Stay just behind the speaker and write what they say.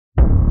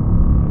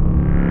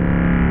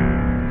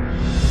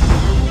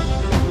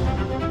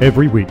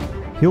Every week,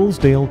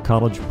 Hillsdale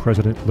College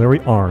President Larry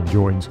Arnn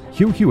joins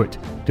Hugh Hewitt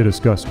to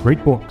discuss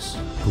great books,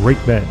 great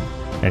men,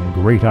 and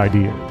great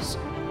ideas.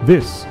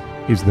 This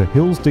is the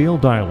Hillsdale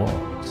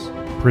Dialogues,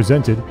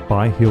 presented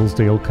by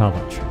Hillsdale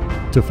College.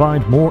 To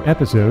find more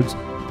episodes,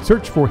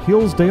 search for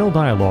Hillsdale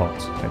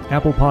Dialogues at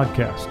Apple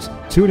Podcasts,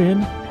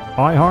 TuneIn,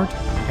 iHeart,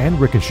 and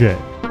Ricochet.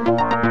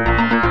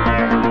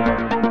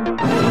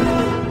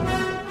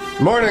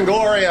 Morning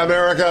glory,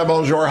 America.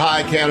 Bonjour,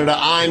 hi, Canada.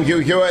 I'm Hugh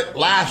Hewitt.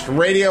 Last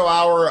radio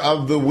hour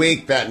of the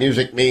week. That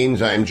music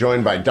means I'm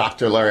joined by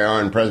Dr. Larry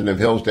Arnn, president of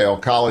Hillsdale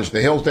College.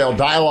 The Hillsdale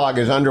Dialogue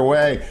is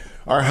underway.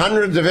 Our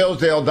hundreds of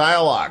Hillsdale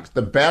Dialogues,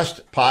 the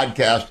best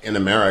podcast in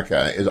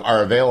America,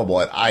 are available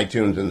at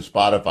iTunes and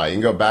Spotify. You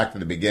can go back to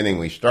the beginning.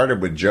 We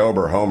started with Job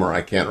or Homer,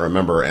 I can't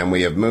remember, and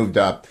we have moved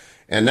up.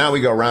 And now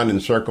we go around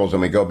in circles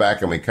and we go back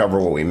and we cover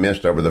what we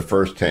missed over the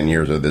first 10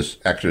 years of this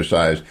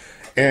exercise.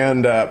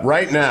 And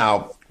right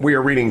now, we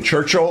are reading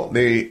Churchill,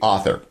 the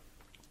author.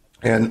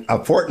 And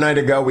a fortnight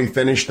ago, we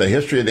finished The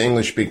History of the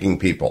English-Speaking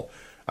People,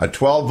 a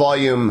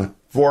 12-volume,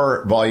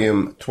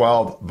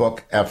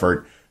 12-book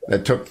effort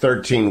that took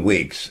 13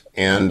 weeks.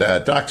 And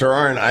Dr.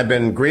 Arnn, I've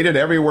been greeted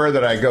everywhere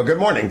that I go. Good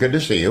morning. Good to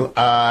see you.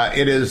 How are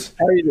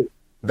you doing?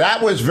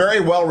 That was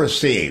very well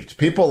received.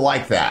 People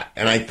like that.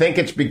 And I think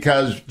it's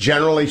because,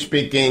 generally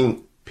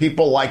speaking,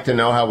 people like to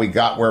know how we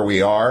got where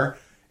we are.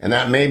 And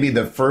that may be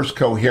the first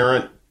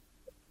coherent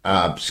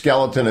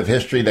skeleton of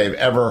history they've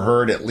ever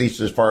heard, at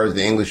least as far as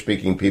the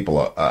English-speaking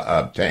people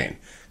obtain.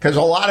 Because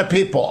a lot of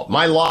people,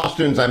 my law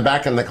students, I'm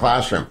back in the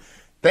classroom,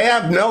 they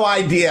have no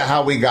idea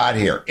how we got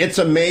here. It's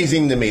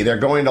amazing to me. They're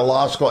going to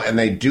law school and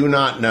they do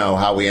not know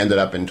how we ended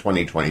up in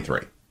 2023.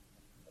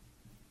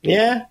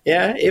 Yeah.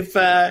 If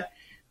the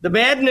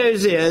bad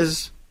news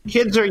is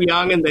kids are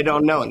young and they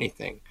don't know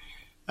anything.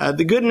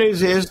 The good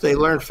news is they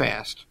learn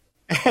fast.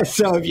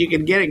 So if you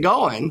can get it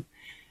going,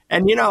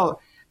 and we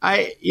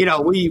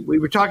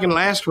were talking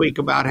last week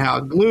about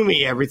how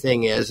gloomy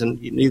everything is, and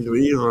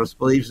neither of us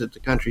believes that the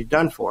country's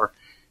done for.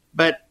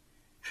 But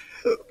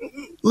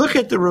look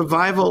at the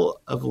revival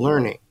of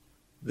learning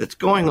that's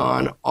going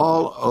on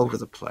all over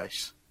the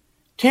place.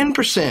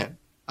 10%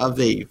 of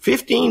the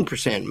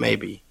 15%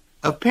 maybe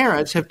of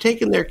parents have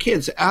taken their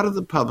kids out of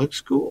the public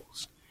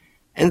schools.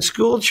 And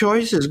school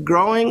choice is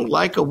growing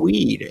like a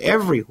weed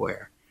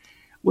everywhere.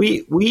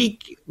 We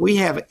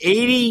have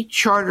 80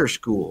 charter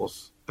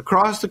schools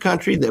across the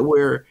country that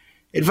we're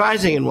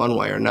advising in one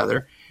way or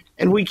another,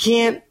 and we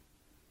can't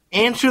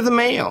answer the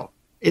mail.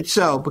 It's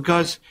so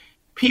because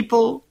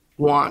people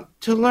want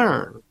to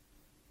learn,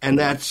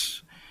 and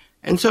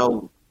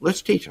so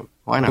let's teach them.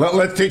 Why not? Well,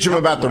 let's teach them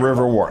about the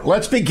River War.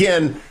 Let's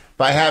begin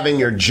by having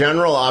your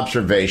general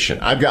observation.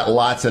 I've got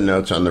lots of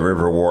notes on the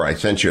River War. I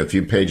sent you a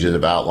few pages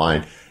of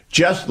outline.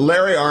 Just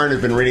Larry Arnn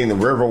has been reading the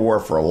River War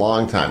for a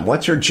long time.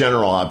 What's your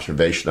general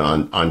observation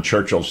on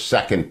Churchill's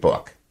second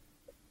book?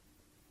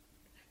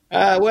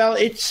 Well,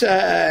 it's,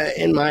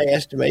 in my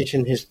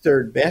estimation, his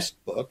third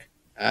best book,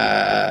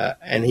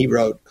 and he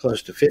wrote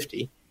close to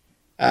 50.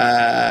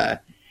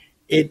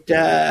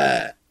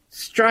 It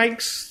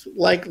strikes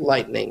like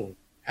lightning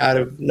out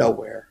of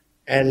nowhere.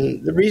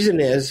 And the reason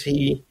is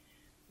he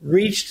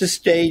reached a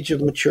stage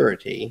of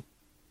maturity.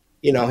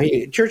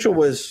 Churchill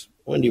was,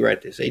 when did he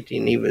write this?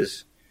 He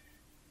was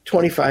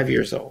 25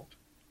 years old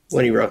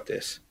when he wrote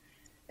this.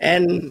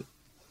 And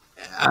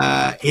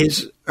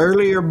his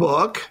earlier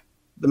book,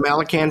 The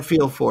Malacan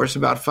Field Force,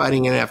 about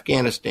fighting in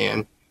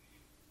Afghanistan,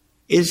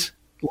 is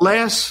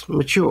less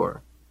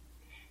mature.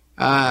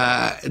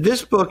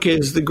 This book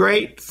is the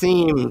great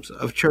themes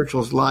of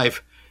Churchill's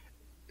life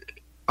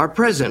are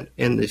present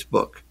in this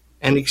book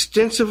and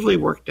extensively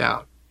worked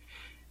out.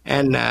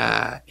 And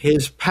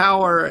his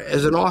power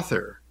as an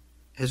author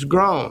has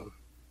grown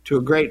to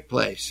a great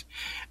place.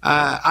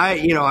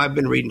 I've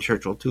been reading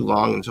Churchill too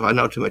long, and so I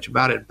know too much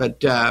about it.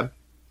 But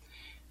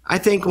I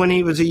think when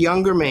he was a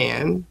younger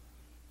man,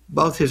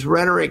 both his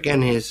rhetoric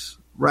and his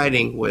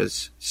writing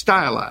was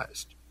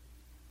stylized.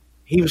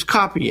 He was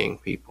copying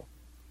people.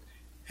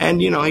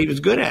 And, he was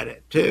good at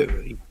it,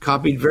 too. He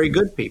copied very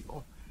good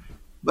people.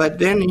 But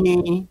then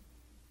he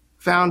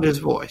found his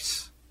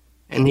voice,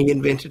 and he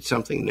invented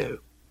something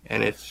new.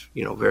 And it's,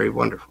 very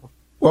wonderful.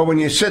 Well, when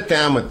you sit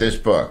down with this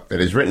book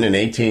that is written in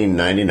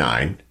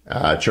 1899,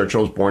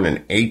 Churchill was born in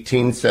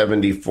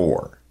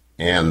 1874,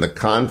 and the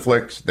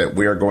conflicts that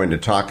we are going to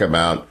talk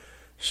about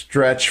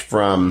stretch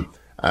from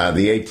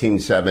the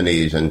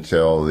 1870s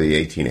until the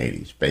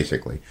 1880s,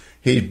 basically.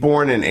 He's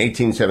born in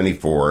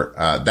 1874.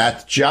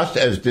 That's just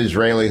as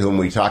Disraeli, whom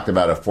we talked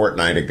about a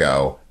fortnight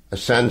ago,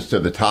 ascends to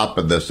the top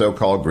of the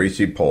so-called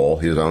greasy pole,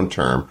 his own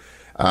term.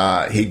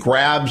 He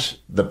grabs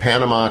the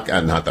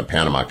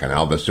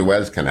the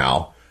Suez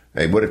Canal.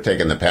 They would have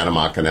taken the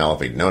Panama Canal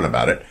if he'd known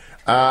about it.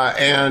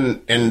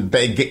 And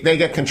they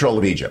get control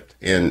of Egypt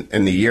in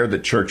the year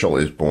that Churchill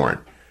is born.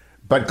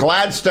 But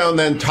Gladstone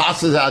then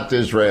tosses out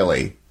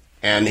Disraeli,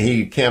 and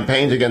he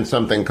campaigns against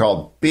something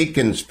called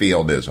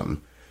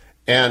Beaconsfieldism.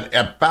 And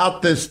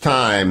about this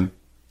time,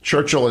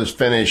 Churchill has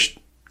finished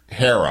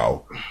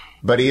Harrow,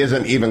 but he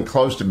isn't even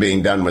close to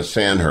being done with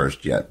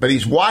Sandhurst yet. But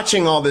he's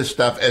watching all this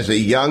stuff as a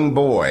young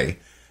boy.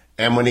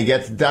 And when he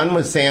gets done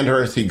with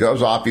Sandhurst, he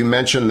goes off. You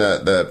mentioned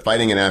the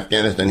fighting in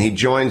Afghanistan. He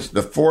joins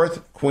the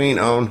 4th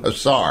Queen-owned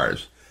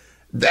Hussars.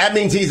 That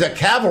means he's a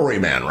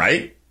cavalryman,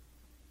 right?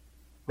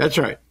 That's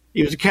right.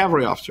 He was a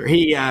cavalry officer.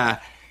 His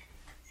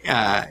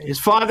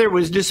father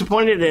was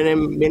disappointed in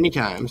him many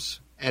times.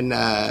 And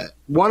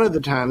one of the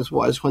times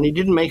was when he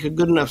didn't make a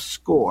good enough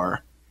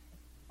score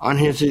on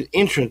his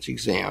entrance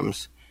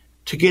exams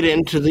to get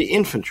into the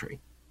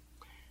infantry.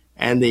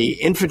 And the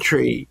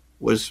infantry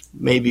was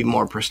maybe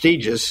more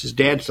prestigious. His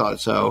dad thought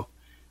so.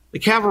 The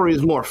cavalry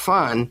was more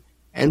fun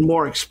and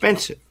more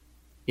expensive.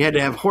 You had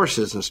to have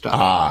horses and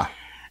stuff.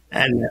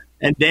 And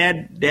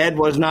Dad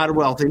was not a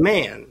wealthy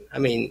man. I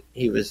mean,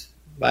 he was,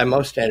 by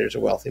most standards, a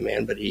wealthy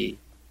man, but he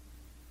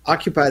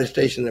occupied a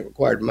station that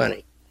required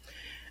money.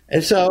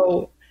 And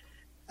so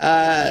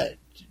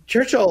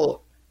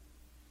Churchill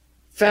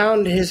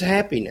found his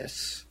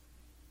happiness,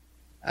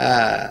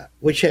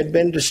 which had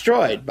been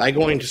destroyed by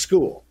going to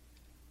school,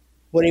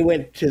 when he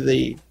went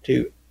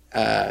to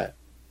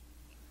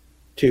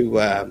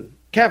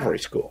cavalry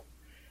school.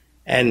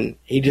 And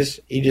he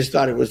just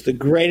thought it was the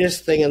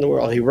greatest thing in the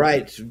world. He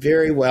writes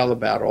very well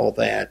about all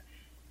that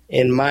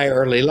in My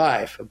Early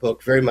Life, a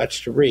book very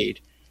much to read.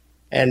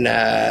 And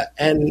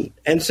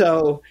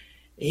so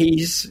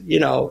he's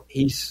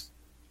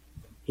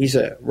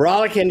a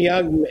rollicking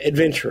young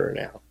adventurer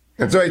now.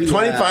 And so he's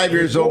 25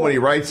 years old when he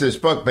writes this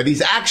book, but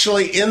he's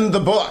actually in the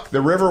book,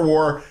 The River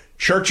War.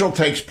 Churchill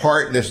takes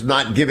part. This is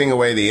not giving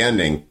away the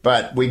ending,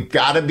 but we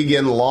got to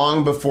begin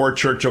long before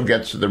Churchill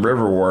gets to the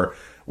River War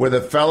with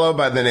a fellow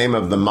by the name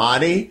of the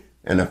Mahdi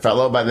and a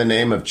fellow by the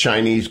name of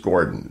Chinese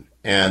Gordon.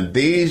 And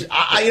these,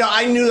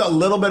 I knew a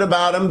little bit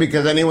about them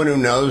because anyone who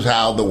knows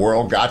how the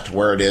world got to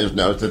where it is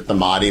knows that the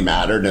Mahdi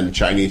mattered and the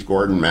Chinese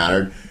Gordon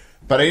mattered.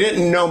 But I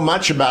didn't know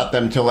much about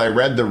them till I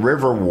read The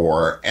River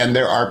War. And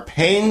there are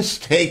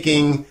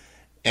painstaking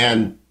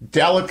and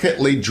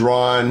delicately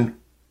drawn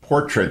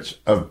portraits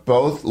of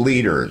both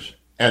leaders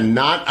and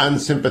not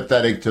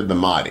unsympathetic to the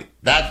Mahdi.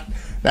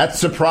 That's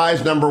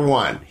surprise number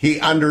one. He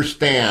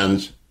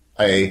understands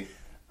a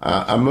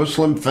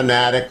Muslim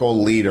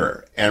fanatical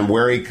leader and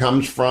where he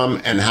comes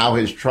from and how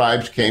his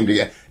tribes came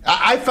together.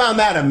 I found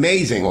that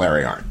amazing,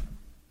 Larry Arnn.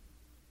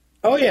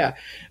 Oh, yeah.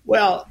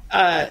 Well,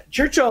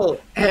 Churchill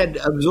had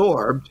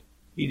absorbed,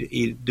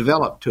 he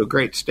developed to a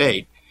great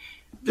state,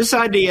 this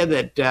idea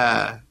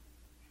that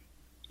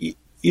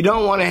you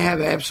don't want to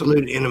have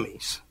absolute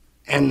enemies.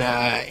 And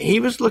he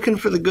was looking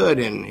for the good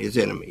in his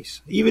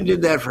enemies. He even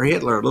did that for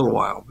Hitler a little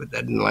while, but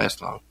that didn't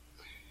last long.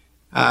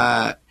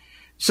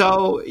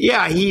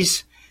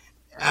 He's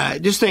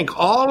just think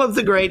all of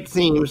the great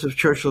themes of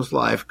Churchill's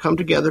life come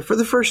together for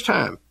the first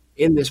time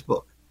in this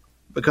book,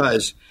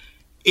 because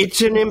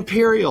it's an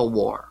imperial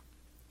war,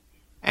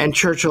 and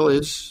Churchill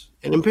is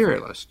an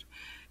imperialist.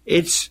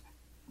 It's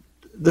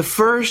the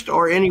first,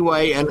 or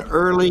anyway, an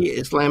early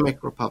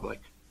Islamic republic.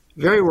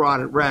 Very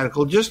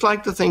radical, just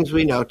like the things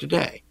we know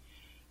today.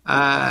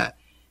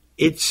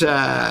 It's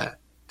an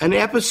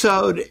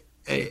episode,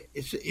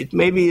 it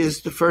maybe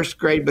is the first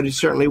great, but it's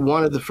certainly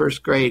one of the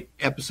first great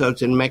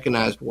episodes in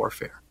mechanized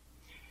warfare.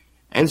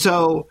 And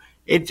so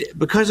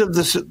because of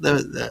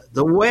the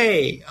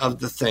way of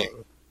the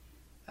thing,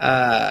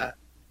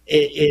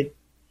 it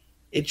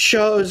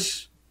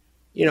shows,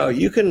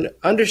 you can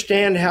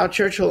understand how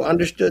Churchill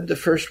understood the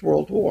First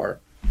World War.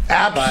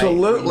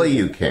 Absolutely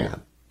you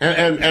can.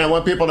 And I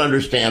want people to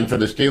understand, for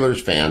the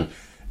Steelers fan,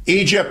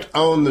 Egypt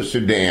owned the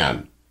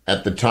Sudan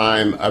at the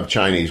time of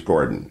Chinese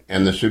Gordon.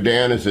 And the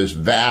Sudan is this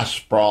vast,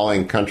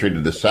 sprawling country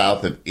to the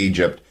south of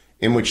Egypt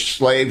in which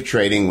slave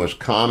trading was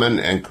common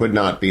and could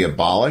not be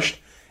abolished.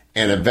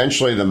 And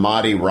eventually the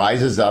Mahdi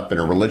rises up in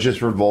a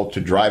religious revolt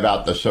to drive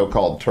out the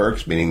so-called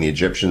Turks, meaning the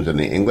Egyptians and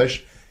the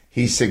English.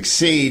 He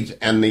succeeds,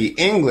 and the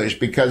English,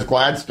 because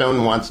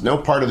Gladstone wants no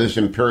part of this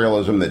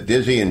imperialism that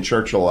Dizzy and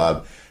Churchill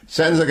love,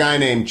 sends a guy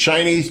named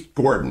Chinese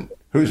Gordon,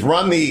 who's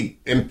run the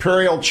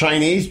Imperial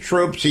Chinese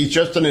troops. He's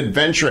just an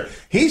adventurer.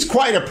 He's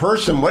quite a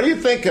person. What do you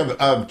think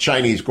of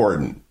Chinese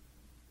Gordon?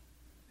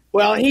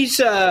 Well, he's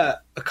a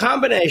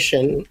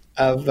combination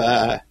of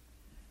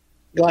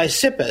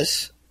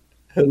Glysippus,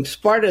 whom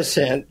Sparta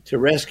sent to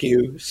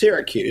rescue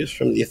Syracuse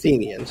from the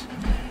Athenians.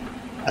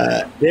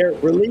 Their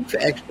relief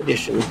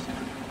expeditions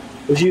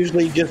was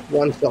usually just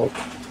one soldier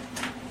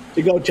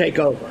to go take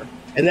over.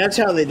 And that's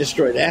how they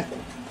destroyed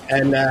Athens.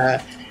 And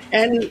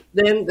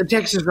then the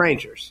Texas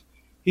Rangers.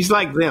 He's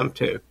like them,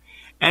 too.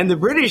 And the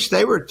British,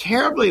 they were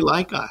terribly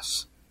like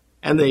us.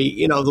 And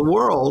the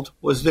world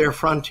was their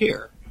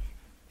frontier.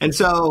 And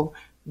so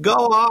go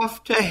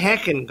off to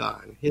heck and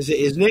gone.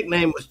 His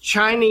nickname was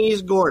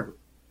Chinese Gordon,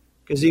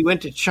 because he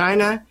went to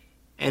China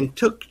and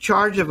took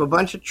charge of a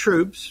bunch of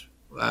troops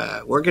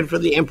working for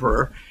the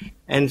emperor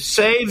and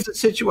saved the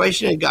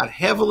situation and got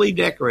heavily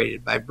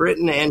decorated by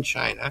Britain and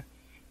China.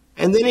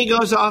 And then he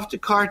goes off to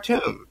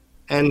Khartoum.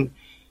 And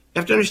you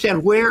have to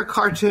understand where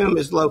Khartoum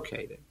is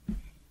located.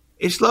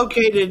 It's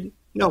located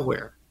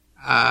nowhere.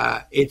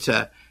 It's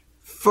a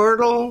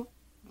fertile,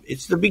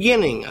 it's the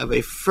beginning of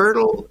a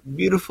fertile,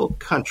 beautiful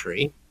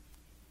country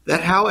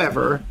that,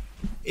 however,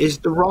 is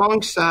the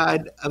wrong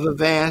side of a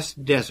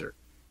vast desert.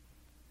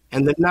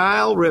 And the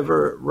Nile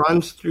River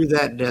runs through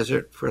that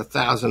desert for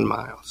 1,000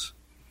 miles.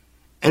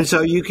 And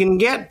so you can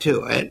get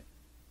to it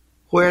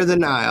where the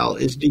Nile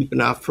is deep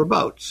enough for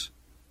boats,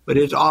 but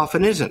it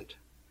often isn't.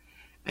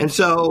 And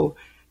so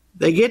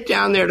they get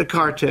down there to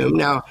Khartoum.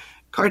 Now,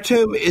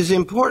 Khartoum is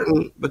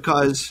important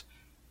because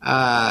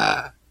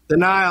the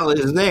Nile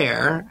is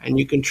there, and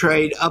you can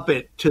trade up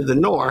it to the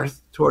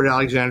north toward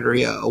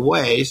Alexandria a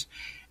ways.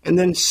 And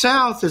then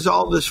south is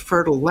all this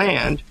fertile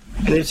land,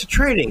 and it's a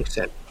trading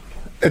center.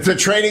 It's a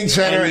trading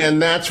center,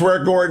 and that's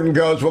where Gordon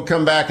goes. We'll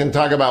come back and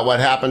talk about what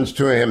happens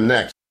to him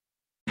next.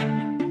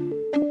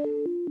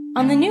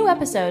 On the new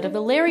episode of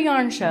The Larry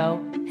Arnn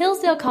Show,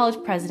 Hillsdale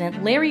College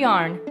President Larry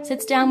Arnn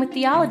sits down with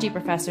theology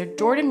professor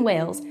Jordan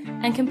Wales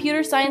and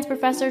computer science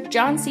professor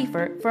John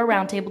Seifert for a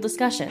roundtable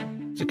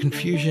discussion. The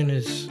confusion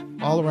is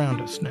all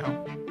around us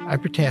now. I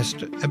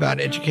protest about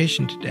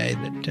education today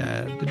that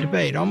the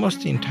debate,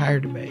 almost the entire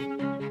debate,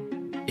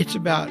 it's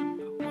about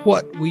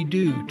what we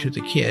do to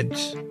the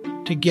kids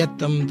to get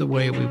them the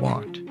way we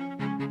want.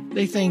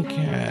 They think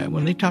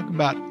when they talk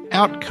about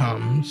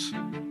outcomes,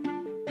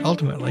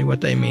 ultimately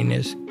what they mean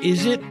is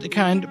it the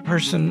kind of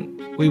person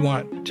we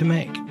want to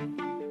make?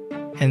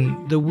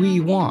 And the we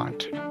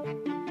want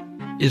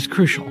is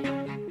crucial.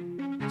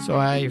 So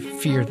I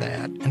fear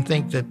that and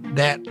think that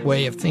that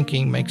way of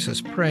thinking makes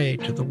us prey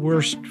to the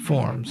worst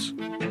forms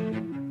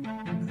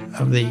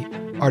of the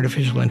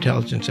artificial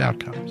intelligence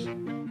outcomes.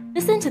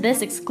 Listen to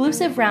this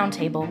exclusive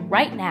roundtable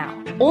right now,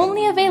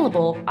 only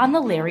available on The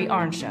Larry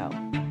Arnn Show.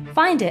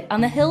 Find it on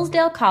the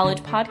Hillsdale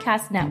College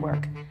Podcast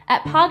Network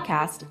at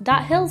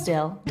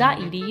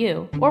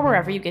podcast.hillsdale.edu or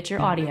wherever you get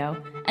your audio,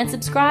 and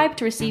subscribe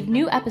to receive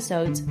new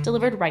episodes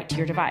delivered right to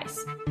your device.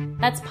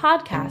 That's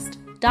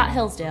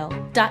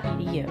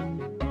podcast.hillsdale.edu.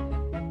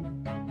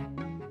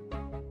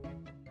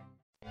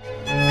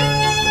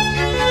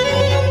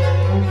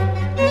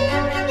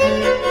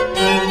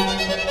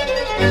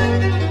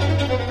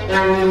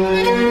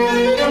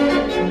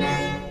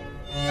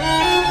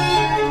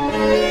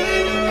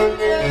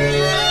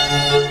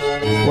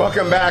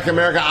 Welcome back,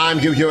 America. I'm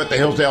Hugh Hewitt. The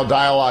Hillsdale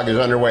Dialogue is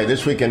underway.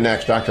 This week and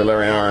next, Dr.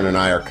 Larry Arnn and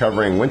I are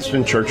covering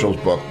Winston Churchill's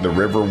book, The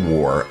River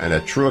War, and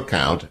a true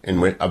account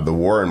of the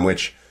war in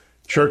which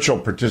Churchill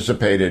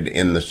participated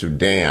in the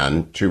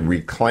Sudan to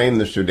reclaim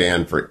the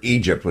Sudan for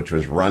Egypt, which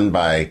was run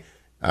by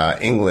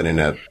England in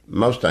a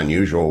most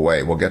unusual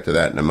way. We'll get to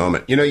that in a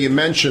moment. You know, you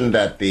mentioned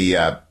that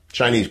the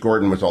Chinese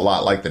Gordon was a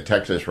lot like the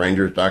Texas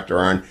Rangers, Dr.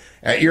 Arnn.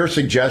 At your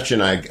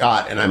suggestion, I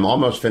got, and I'm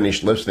almost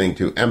finished listening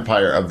to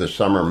Empire of the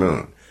Summer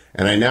Moon.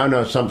 And I now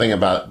know something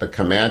about the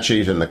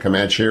Comanches and the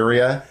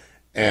Comancheria,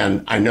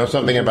 and I know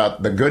something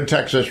about the good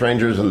Texas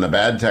Rangers and the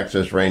bad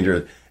Texas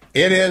Rangers.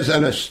 It is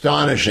an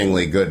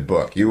astonishingly good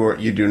book. You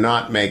do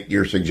not make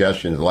your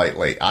suggestions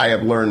lightly. I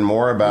have learned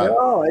more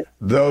about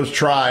those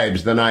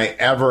tribes than I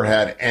ever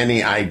had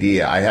any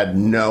idea. I had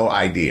no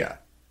idea.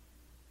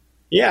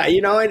 Yeah,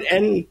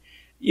 and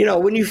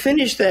when you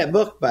finish that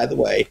book, by the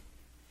way,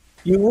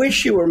 you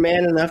wish you were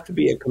man enough to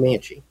be a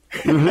Comanche,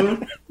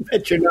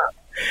 but you're not.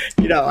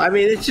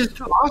 It's just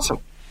awesome.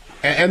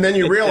 And then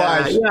you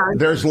realize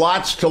there's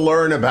lots to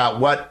learn about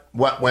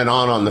what went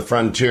on the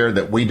frontier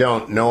that we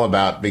don't know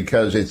about,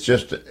 because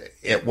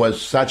it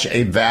was such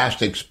a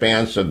vast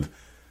expanse of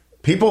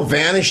people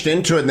vanished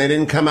into it and they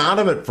didn't come out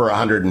of it for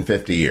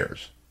 150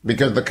 years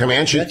because the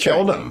Comanches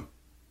killed them.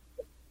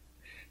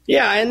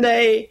 Yeah,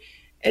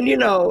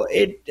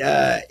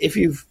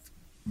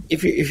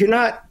 if you're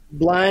not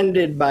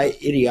blinded by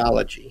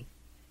ideology,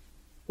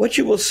 what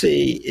you will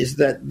see is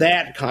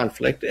that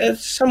conflict,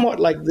 somewhat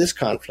like this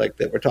conflict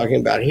that we're talking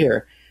about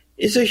here,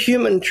 is a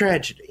human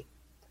tragedy.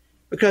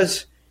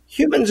 Because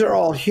humans are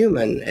all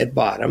human at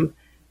bottom,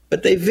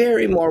 but they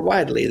vary more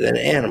widely than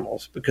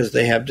animals because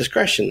they have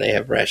discretion, they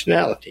have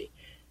rationality.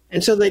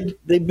 And so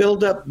they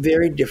build up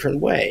very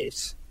different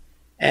ways.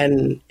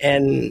 And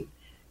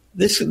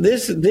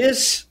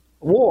this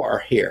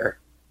war here,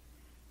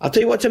 I'll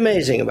tell you what's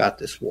amazing about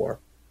this war.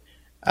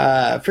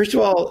 First of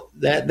all,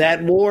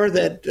 that war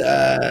that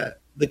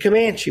the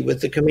Comanche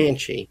with the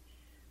Comanche,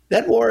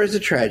 that war is a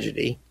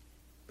tragedy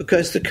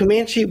because the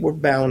Comanche were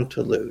bound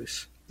to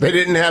lose. They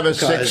didn't have a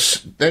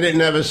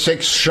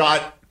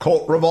 6-shot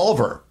Colt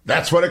revolver.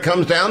 That's what it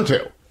comes down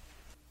to.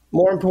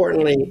 More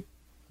importantly,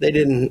 they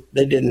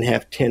didn't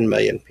have 10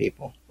 million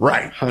people.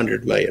 Right.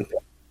 100 million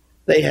people.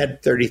 They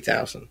had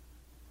 30,000.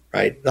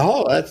 Right.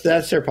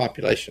 That's their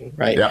population.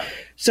 Right. Yeah.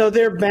 So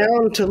they're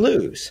bound to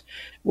lose.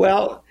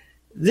 Well,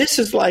 this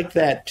is like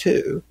that,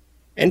 too.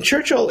 And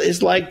Churchill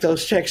is like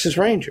those Texas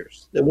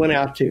Rangers that went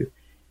out to,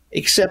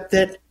 except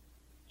that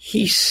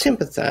he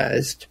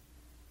sympathized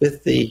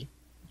with the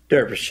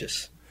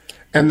dervishes.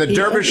 And the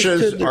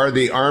dervishes are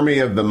the army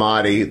of the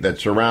Mahdi that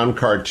surround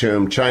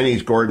Khartoum.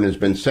 Chinese Gordon has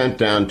been sent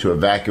down to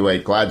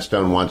evacuate.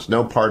 Gladstone wants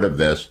no part of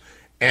this.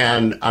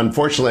 And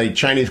unfortunately,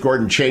 Chinese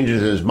Gordon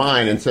changes his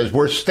mind and says,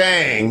 we're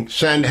staying,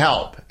 send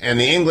help. And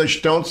the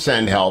English don't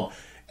send help.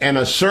 And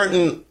a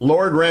certain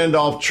Lord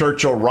Randolph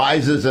Churchill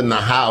rises in the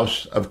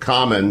House of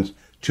Commons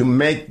to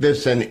make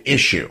this an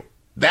issue.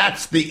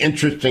 That's the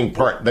interesting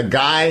part. The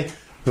guy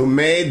who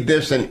made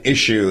this an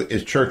issue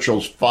is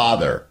Churchill's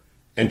father.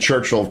 And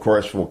Churchill, of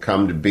course, will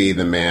come to be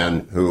the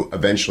man who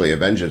eventually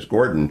avenges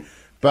Gordon.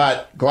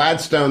 But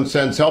Gladstone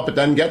sends help. It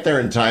doesn't get there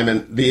in time.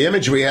 And the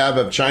image we have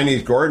of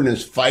Chinese Gordon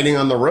is fighting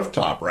on the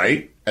rooftop,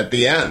 right? At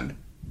the end.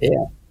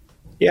 Yeah.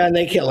 Yeah, and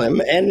they kill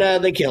him. And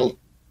they killed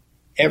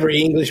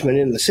every Englishman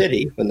in the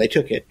city when they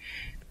took it.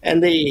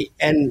 And the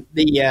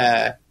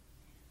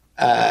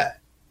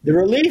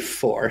relief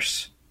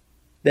force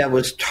that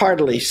was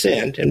tardily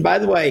sent, and by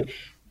the way,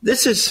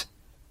 this is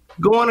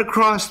going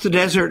across the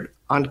desert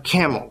on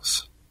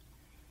camels,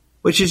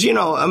 which is,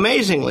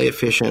 amazingly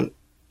efficient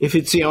if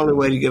it's the only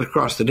way to get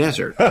across the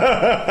desert.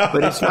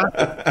 But it's not.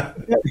 But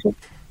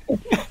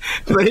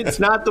it's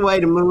not the way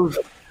to move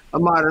a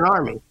modern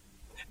army.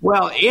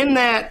 Well, in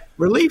that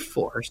relief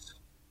force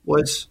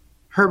was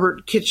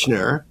Herbert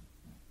Kitchener,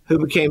 who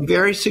became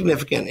very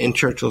significant in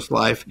Churchill's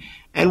life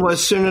and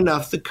was soon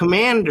enough the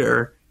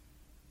commander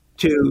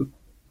to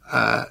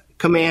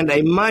command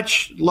a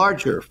much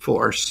larger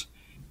force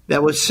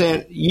that was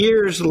sent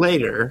years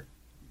later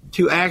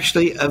to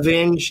actually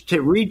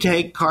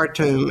retake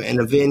Khartoum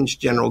and avenge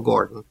General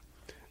Gordon.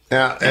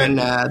 Gordon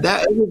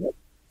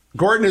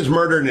is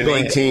murdered in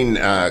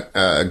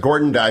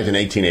Gordon dies in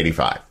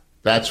 1885.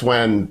 That's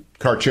when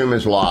Khartoum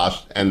is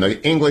lost, and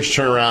the English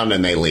turn around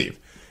and they leave.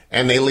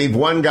 And they leave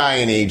one guy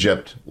in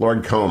Egypt,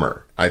 Lord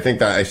Cromer. I think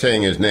that I'm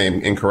saying his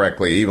name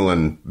incorrectly,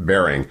 Evelyn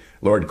Baring,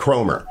 Lord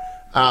Cromer.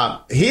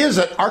 He is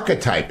an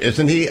archetype,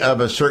 isn't he,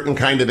 of a certain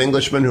kind of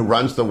Englishman who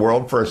runs the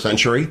world for a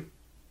century?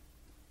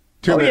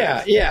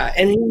 Yeah.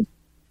 And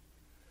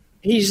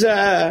he's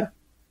a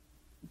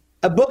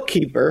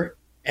bookkeeper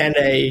and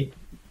a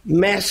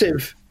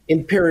massive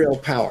imperial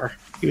power.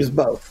 He was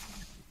both.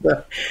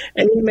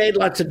 And he made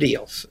lots of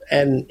deals.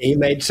 And he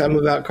made some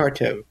about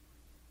Khartoum.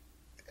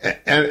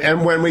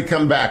 And when we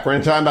come back, we're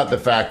going to talk about the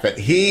fact that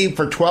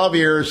for 12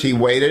 years, he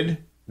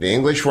waited. The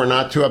English were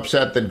not too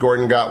upset that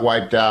Gordon got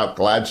wiped out.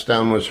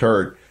 Gladstone was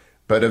hurt.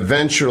 But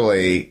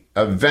eventually,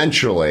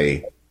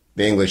 the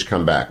English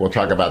come back. We'll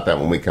talk about that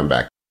when we come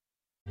back.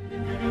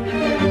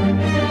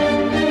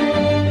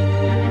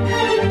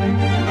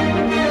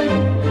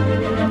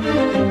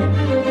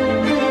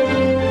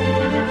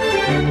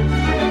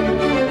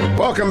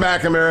 Welcome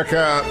back,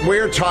 America.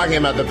 We're talking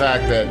about the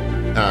fact that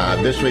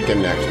this week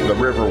and next, The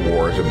River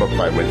War is a book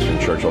by Winston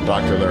Churchill.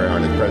 Dr. Larry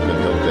Arnn is president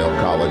of Hillsdale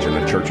College and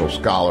a Churchill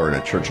scholar and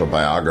a Churchill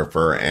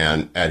biographer.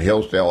 And at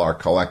Hillsdale are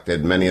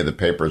collected many of the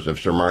papers of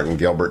Sir Martin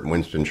Gilbert and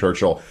Winston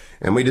Churchill.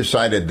 And we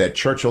decided that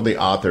Churchill, the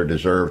author,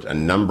 deserved a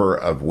number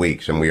of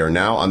weeks. And we are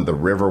now on The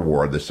River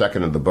War, the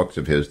second of the books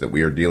of his that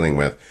we are dealing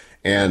with.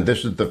 And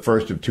this is the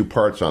first of two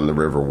parts on The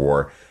River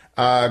War.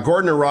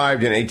 Gordon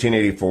arrived in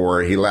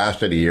 1884. He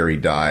lasted a year. He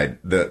died.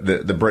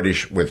 The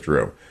British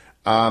withdrew.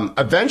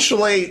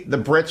 Eventually, the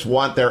Brits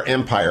want their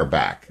empire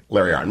back,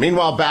 Larry Arnn.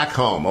 Meanwhile, back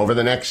home, over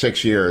the next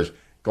 6 years,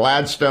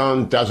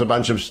 Gladstone does a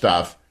bunch of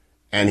stuff,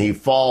 and he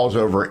falls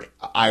over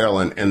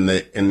Ireland, and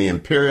the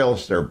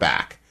Imperials, they're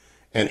back.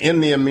 And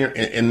in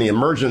the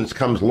emergence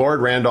comes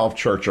Lord Randolph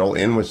Churchill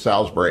in with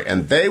Salisbury,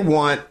 and they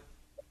want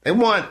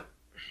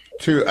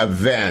to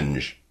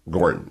avenge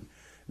Gordon.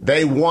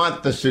 They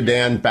want the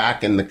Sudan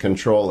back in the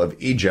control of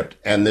Egypt.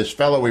 And this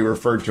fellow we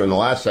referred to in the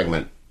last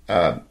segment,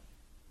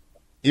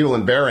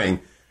 Evelyn Baring,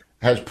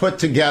 has put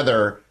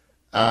together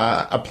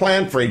a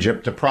plan for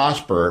Egypt to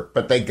prosper,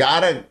 but they've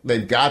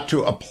got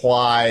to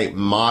apply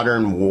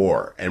modern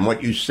war. And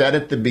what you said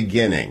at the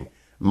beginning,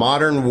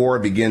 modern war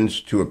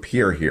begins to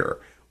appear here.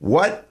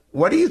 What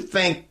do you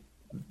think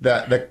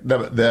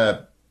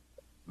the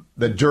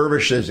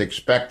dervishes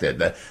expected?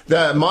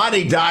 The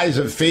Mahdi dies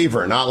of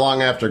fever not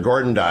long after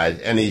Gordon dies,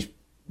 and he's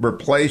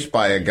replaced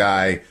by a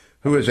guy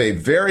who is a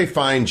very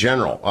fine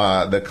general,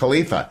 the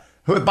Khalifa.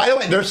 Who, by the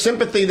way, there's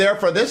sympathy there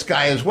for this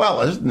guy as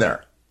well, isn't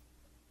there?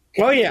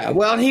 Oh, yeah.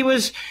 Well, he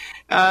was,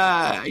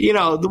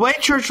 the way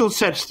Churchill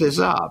sets this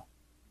up,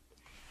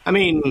 I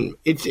mean,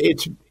 it's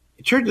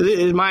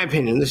in my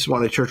opinion, this is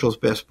one of Churchill's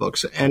best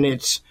books, and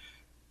it's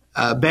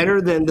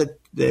better than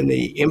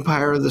the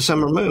Empire of the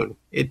Summer Moon.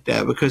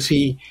 Because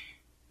he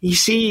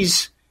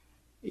sees,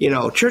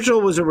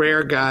 Churchill was a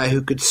rare guy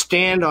who could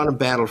stand on a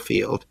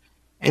battlefield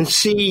and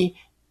see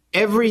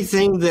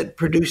everything that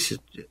produced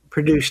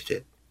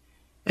it.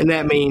 And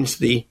that means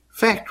the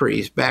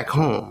factories back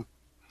home.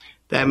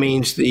 That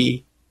means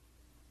the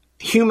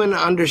human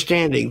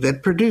understanding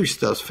that produced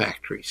those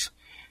factories.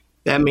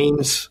 That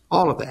means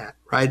all of that,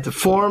 right? The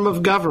form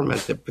of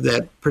government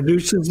that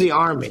produces the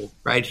army,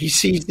 right? He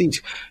sees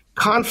these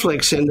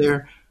conflicts in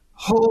their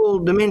whole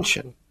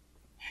dimension.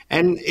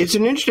 And it's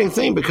an interesting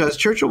thing because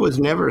Churchill was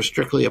never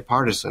strictly a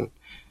partisan.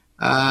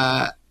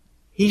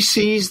 He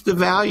sees the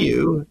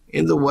value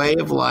in the way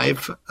of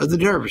life of the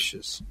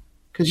dervishes.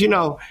 Because,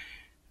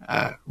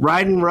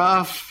 riding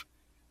rough,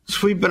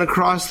 sweeping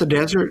across the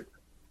desert.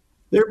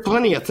 There are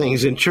plenty of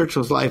things in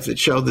Churchill's life that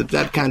show that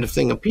that kind of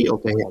thing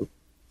appealed to him.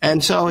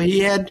 And so he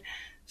had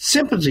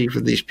sympathy for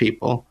these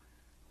people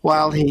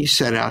while he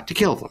set out to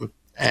kill them.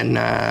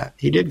 And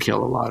he did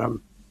kill a lot of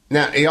them.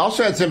 Now, he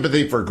also had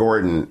sympathy for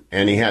Gordon,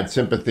 and he had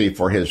sympathy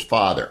for his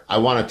father. I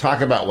want to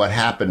talk about what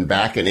happened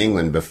back in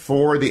England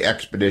before the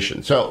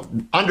expedition. So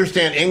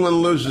understand,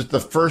 England loses the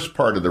first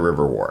part of the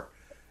River War,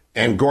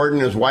 and Gordon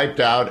is wiped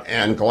out,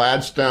 and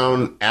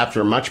Gladstone,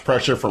 after much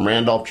pressure from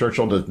Randolph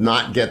Churchill, does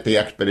not get the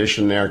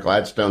expedition there.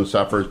 Gladstone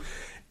suffers.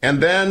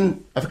 And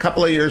then a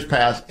couple of years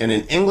pass, and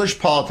in English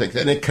politics,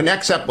 and it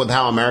connects up with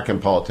how American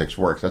politics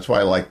works. That's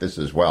why I like this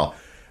as well.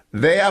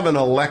 They have an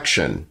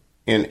election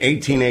in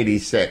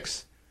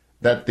 1886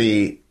 that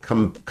the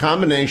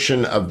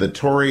combination of the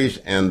Tories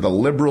and the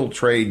liberal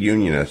trade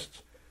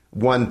unionists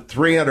won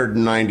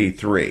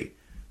 393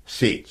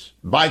 seats.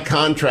 By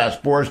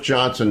contrast, Boris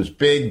Johnson's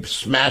big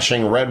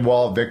smashing red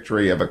wall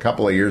victory of a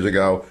couple of years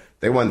ago,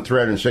 they won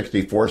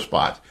 364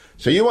 spots.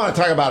 So you want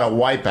to talk about a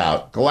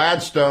wipeout.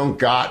 Gladstone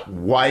got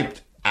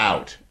wiped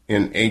out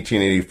in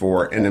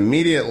 1884, and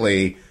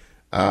immediately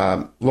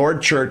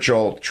Lord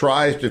Churchill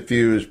tries to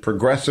fuse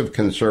progressive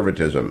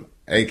conservatism,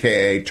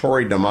 a.k.a.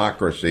 Tory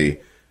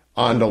democracy,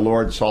 onto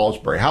Lord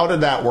Salisbury. How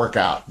did that work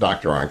out,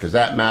 Dr. Arnn? Because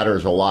that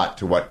matters a lot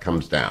to what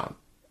comes down.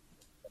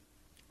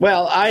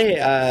 Well,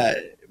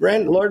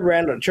 Lord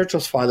Randolph,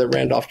 Churchill's father,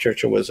 Randolph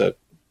Churchill, was a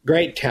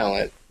great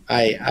talent.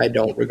 I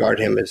don't regard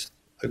him as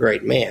a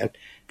great man,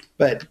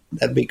 but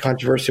that'd be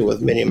controversial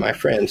with many of my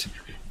friends.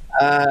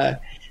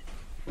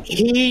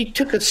 He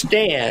took a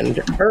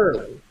stand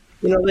early.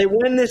 You know, they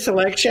win this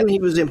election. He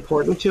was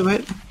important to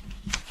it.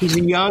 He's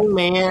a young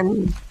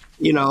man.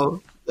 You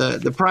know,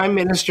 the prime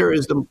minister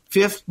is the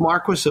fifth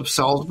Marquis of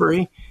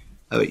Salisbury,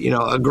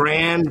 a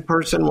grand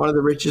person, one of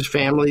the richest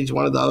families,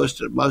 one of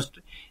those most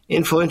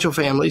influential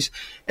families.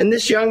 And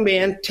this young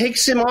man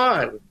takes him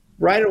on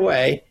right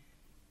away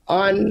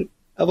on,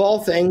 of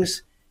all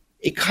things,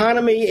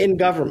 economy in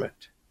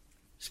government,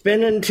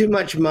 spending too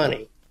much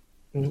money.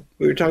 We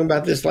were talking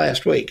about this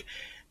last week.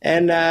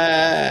 And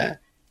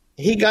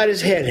he got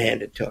his head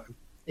handed to him.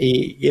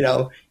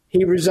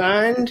 He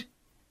resigned,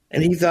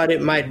 and he thought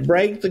it might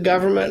break the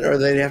government or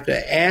they'd have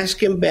to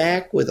ask him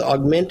back with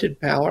augmented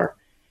power.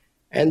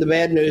 And the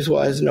bad news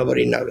was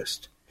nobody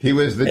noticed. He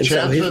was the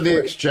Chancellor of the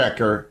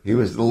Exchequer. He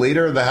was the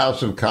leader of the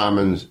House of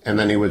Commons, and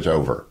then he was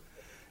over.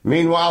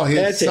 Meanwhile,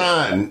 his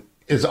son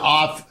is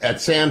off at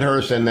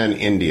Sandhurst and then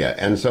India.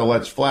 And so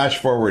let's flash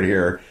forward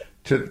here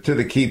to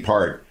the key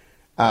part.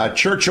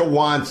 Churchill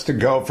wants to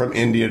go from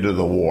India to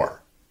the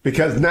war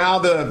because now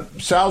the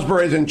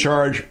Salisbury's in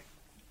charge.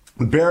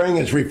 Baring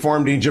has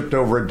reformed Egypt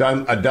over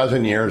a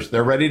dozen years.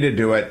 They're ready to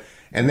do it.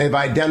 And they've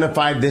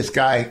identified this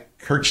guy,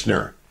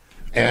 Kirchner.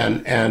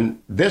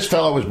 And this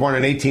fellow was born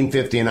in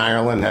 1850 in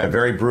Ireland, had a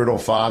very brutal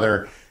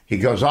father. He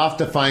goes off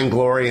to find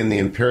glory in the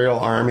Imperial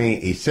Army.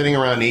 He's sitting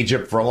around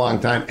Egypt for a long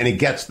time, and he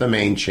gets the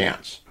main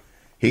chance.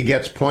 He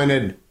gets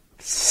appointed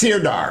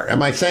Sirdar.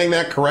 Am I saying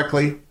that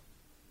correctly?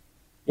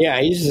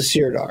 Yeah, he's the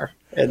Sirdar.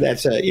 And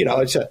that's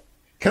it's a...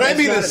 Can I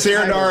be the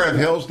Sirdar of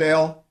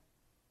Hillsdale?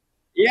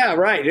 Yeah,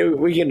 right.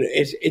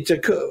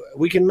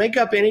 We can make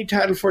up any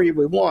title for you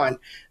we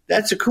want.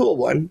 That's a cool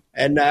one.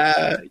 And,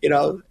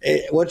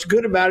 what's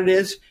good about it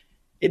is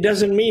it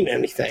doesn't mean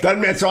anything.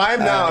 So I'm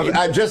now,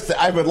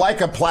 I would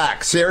like a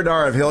plaque.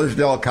 Sirdar of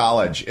Hillsdale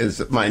College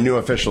is my new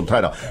official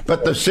title.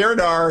 But the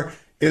Sirdar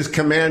is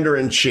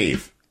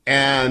commander-in-chief.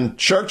 And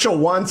Churchill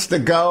wants to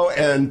go,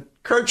 and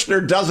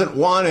Kirchner doesn't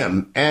want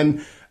him.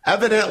 And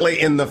evidently,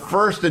 in the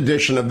first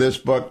edition of this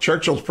book,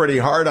 Churchill's pretty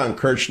hard on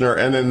Kirchner.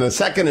 And in the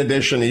second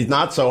edition, he's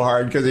not so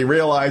hard because he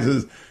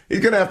realizes he's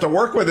going to have to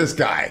work with this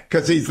guy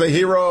because he's the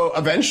hero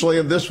eventually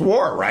of this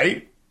war,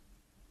 right?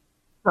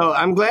 So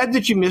I'm glad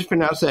that you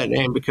mispronounced that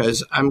name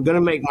because I'm going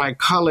to make my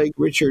colleague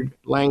Richard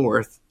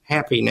Langworth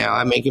happy now.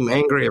 I make him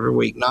angry every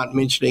week, not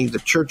mentioning the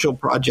Churchill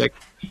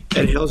Project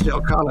at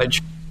Hillsdale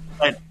College.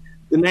 But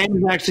the name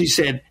is actually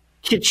said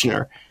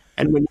Kitchener.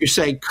 And when you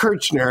say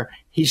Kirchner,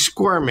 he's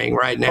squirming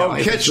right now. Oh,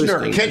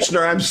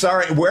 Kitchener, I'm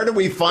sorry. Where do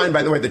we find,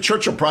 by the way, the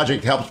Churchill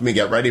Project helps me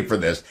get ready for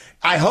this.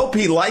 I hope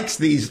he likes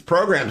these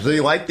programs. Does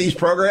he like these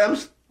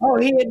programs? Oh,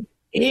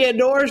 he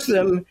adores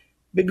them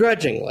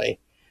begrudgingly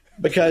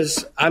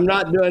because I'm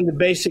not doing the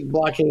basic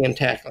blocking and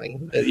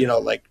tackling,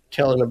 like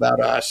telling about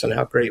us and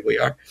how great we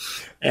are.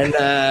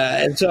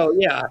 And so,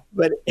 yeah,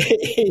 but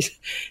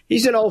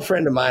he's an old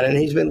friend of mine, and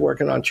he's been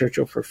working on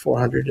Churchill for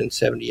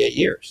 478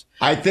 years.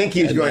 I think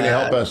he's going to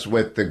help us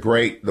with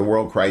the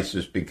world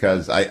crisis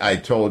because I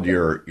told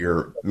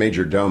your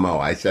major domo,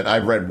 I said,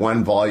 I've read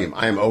one volume.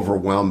 I am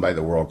overwhelmed by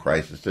the world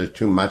crisis. There's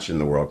too much in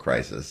the world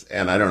crisis,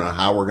 and I don't know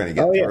how we're going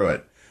to get through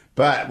it.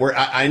 But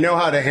I know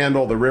how to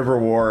handle the River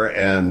War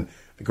and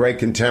the great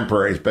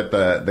contemporaries, but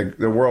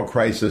the world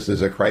crisis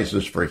is a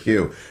crisis for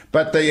Hugh.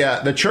 But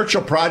the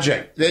Churchill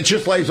Project, it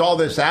just lays all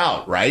this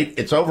out, right?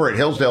 It's over at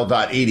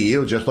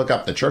hillsdale.edu. Just look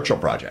up the Churchill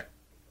Project.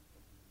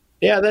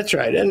 Yeah, that's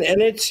right. And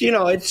it's,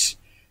 it's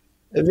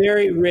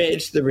very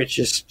rich, the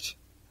richest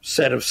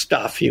set of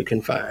stuff you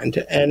can find.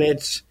 And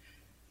it's,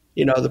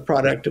 the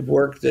product of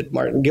work that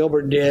Martin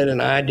Gilbert did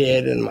and I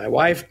did and my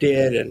wife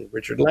did and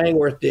Richard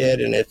Langworth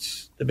did, and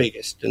it's the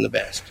biggest and the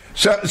best.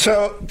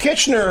 So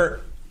Kitchener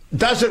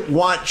doesn't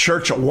want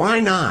Churchill. Why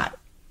not?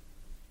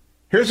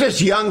 Here's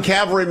this young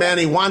cavalryman.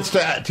 He wants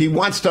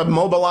to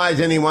mobilize,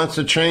 and he wants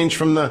to change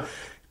from the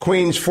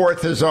Queen's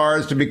 4th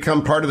Hussars to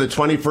become part of the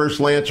 21st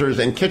Lancers.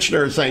 And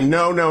Kitchener is saying,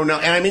 no. And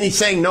I mean, he's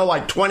saying no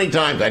like 20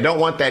 times. I don't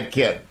want that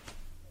kid.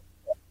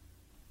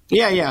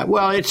 Yeah.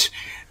 Well, it's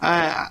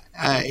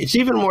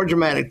even more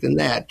dramatic than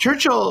that.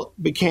 Churchill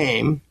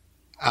became,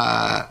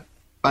 by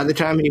the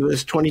time he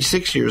was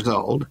 26 years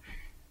old,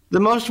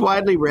 the most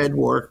widely read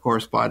war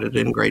correspondent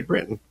in Great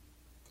Britain.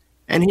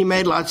 And he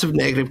made lots of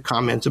negative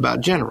comments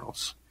about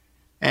generals.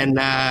 And,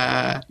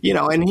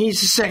 and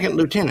he's a second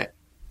lieutenant.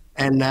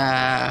 And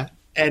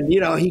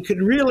he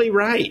could really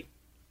write.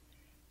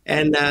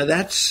 And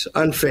that's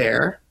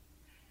unfair.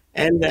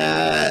 And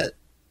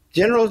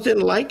generals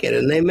didn't like it.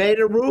 And they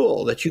made a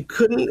rule that you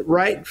couldn't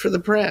write for the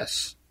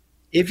press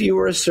if you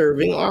were a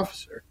serving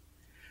officer,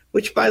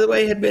 which, by the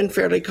way, had been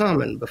fairly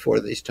common before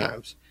these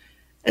times.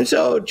 And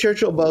so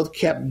Churchill both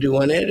kept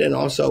doing it and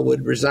also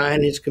would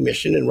resign his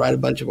commission and write a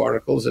bunch of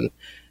articles and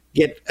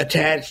get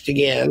attached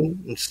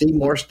again and see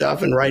more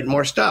stuff and write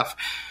more stuff.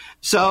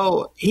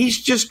 So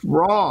he's just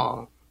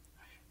wrong.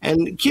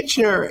 And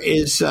Kitchener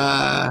is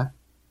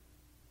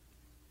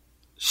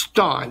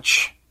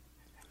staunch.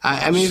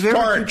 I mean,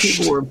 very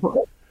few people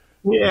were.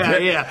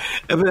 Yeah.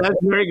 But that's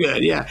very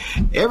good. Yeah.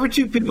 Every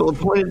two people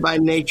appointed by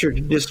nature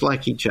to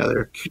dislike each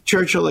other,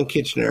 Churchill and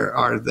Kitchener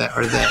are that.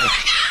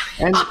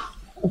 And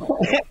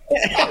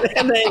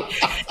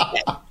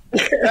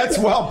that's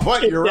well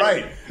put. You're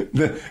right.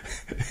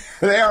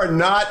 They are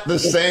not the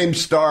same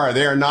star.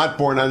 They are not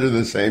born under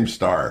the same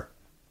star.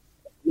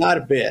 Not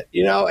a bit,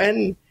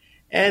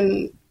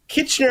 and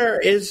Kitchener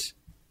is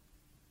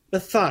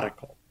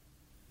methodical,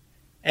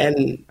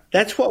 and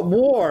that's what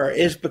war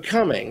is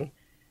becoming.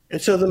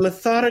 And so the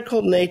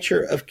methodical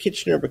nature of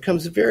Kitchener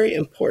becomes very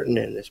important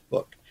in this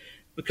book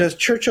because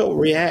Churchill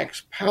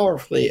reacts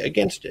powerfully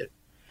against it,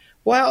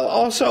 while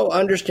also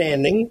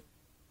understanding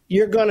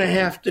you're going to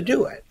have to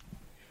do it.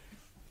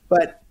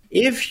 But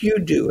if you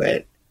do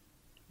it,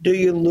 do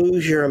you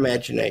lose your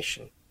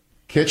imagination?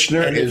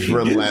 Kitchener is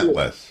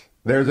relentless.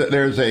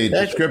 There's a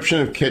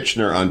description of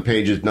Kitchener on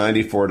pages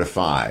 94 to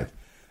 5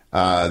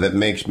 that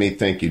makes me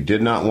think you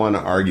did not want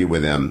to argue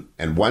with him.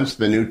 And once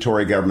the new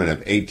Tory government of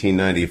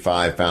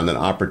 1895 found an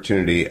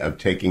opportunity of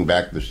taking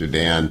back the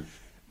Sudan,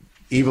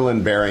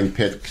 Evelyn Baring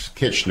picks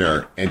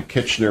Kitchener, and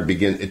Kitchener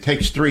begins. It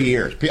takes 3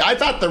 years. I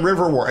thought the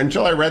River War,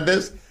 until I read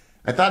this,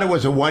 I thought it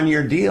was a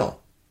 1-year deal.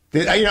 Do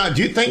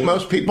you think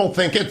most people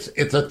think it's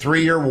a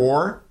 3-year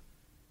war?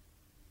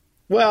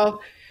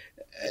 Well,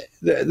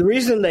 the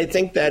reason they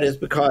think that is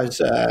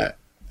because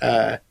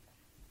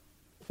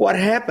what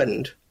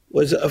happened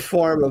was a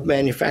form of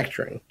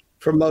manufacturing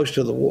for most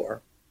of the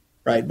war,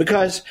 right?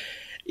 Because,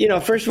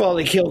 first of all,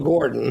 they kill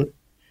Gordon.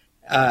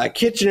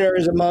 Kitchener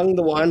is among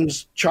the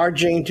ones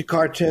charging to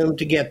Khartoum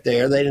to get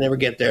there. They never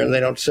get there, and they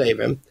don't save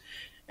him.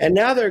 And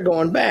now they're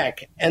going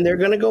back, and they're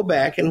going to go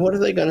back, and what are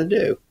they going to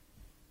do?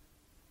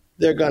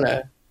 They're going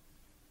to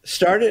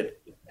start at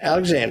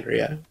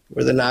Alexandria,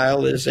 where the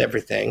Nile is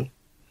everything,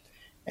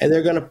 and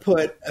they're going to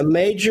put a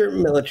major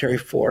military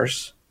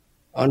force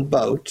on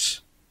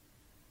boats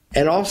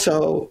and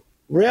also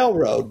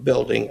railroad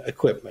building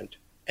equipment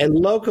and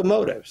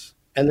locomotives.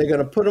 And they're going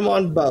to put them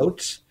on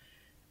boats,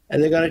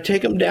 and they're going to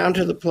take them down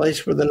to the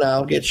place where the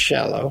Nile gets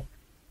shallow,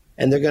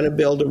 and they're going to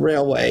build a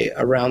railway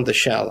around the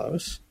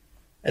shallows.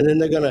 And then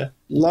they're going to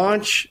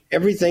launch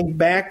everything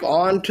back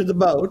onto the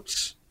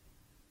boats.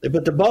 They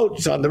put the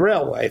boats on the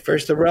railway.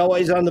 First the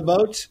railway's on the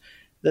boats,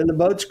 then the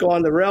boats go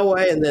on the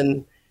railway, and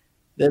then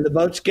the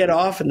boats get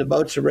off, and the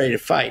boats are ready to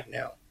fight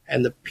now.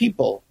 And the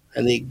people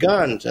and the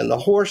guns and the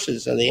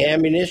horses and the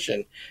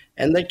ammunition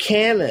and the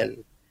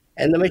cannon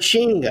and the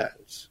machine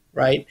guns,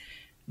 right?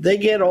 They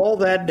get all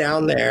that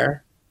down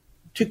there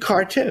to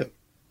Khartoum.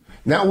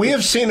 Now, we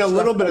have seen a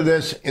little bit of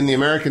this in the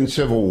American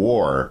Civil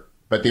War,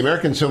 but the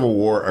American Civil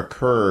War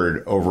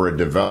occurred over a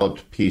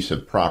developed piece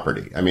of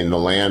property. I mean, the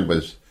land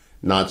was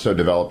not so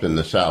developed in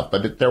the South,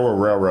 but there were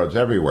railroads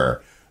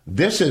everywhere.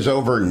 This is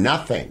over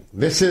nothing.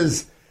 This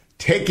is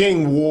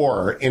taking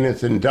war in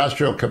its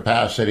industrial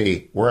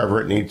capacity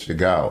wherever it needs to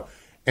go.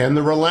 And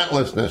the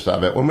relentlessness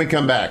of it. When we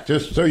come back,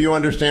 just so you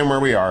understand where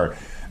we are,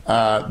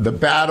 the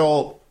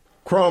battle,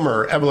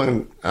 Cromer,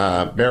 Evelyn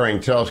Baring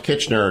tells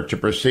Kitchener to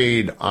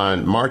proceed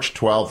on March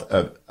 12th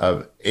of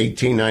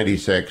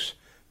 1896,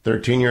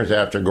 13 years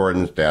after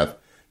Gordon's death.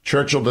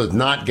 Churchill does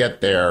not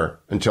get there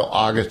until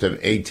August of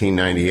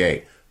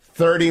 1898,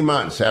 30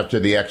 months after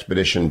the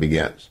expedition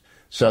begins.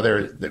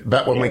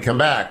 But when we come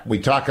back, we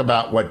talk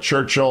about what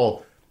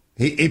Churchill,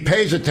 he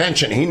pays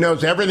attention. He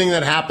knows everything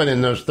that happened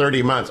in those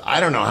 30 months. I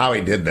don't know how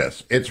he did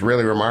this. It's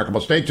really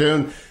remarkable. Stay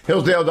tuned.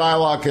 Hillsdale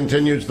Dialogue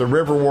continues. The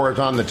River War is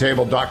on the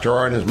table. Dr.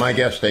 Arnn is my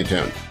guest. Stay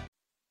tuned.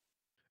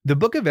 The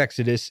book of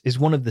Exodus is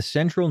one of the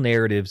central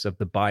narratives of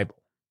the Bible.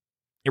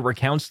 It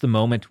recounts the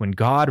moment when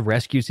God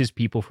rescues his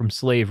people from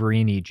slavery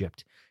in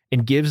Egypt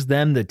and gives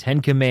them the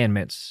 10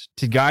 Commandments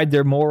to guide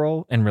their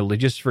moral and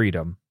religious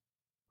freedom.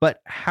 But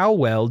how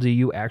well do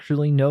you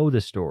actually know the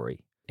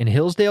story? In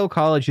Hillsdale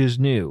College's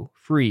new,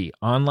 free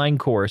online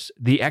course,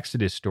 The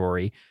Exodus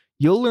Story,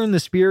 you'll learn the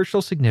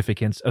spiritual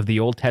significance of the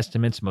Old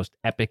Testament's most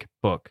epic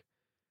book.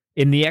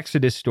 In The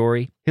Exodus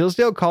Story,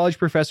 Hillsdale College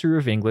professor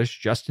of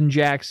English, Justin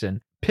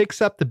Jackson, picks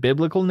up the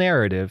biblical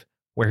narrative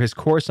where his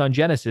course on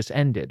Genesis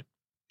ended.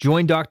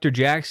 Join Dr.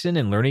 Jackson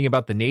in learning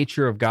about the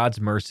nature of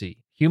God's mercy,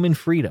 human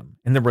freedom,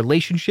 and the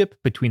relationship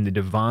between the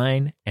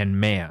divine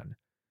and man.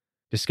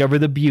 Discover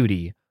the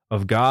beauty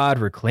of God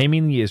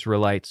reclaiming the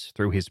Israelites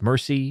through his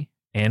mercy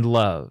and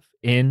love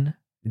in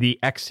The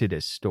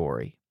Exodus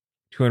Story.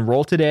 To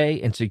enroll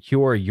today and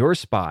secure your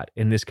spot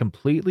in this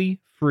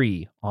completely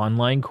free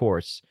online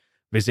course,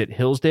 visit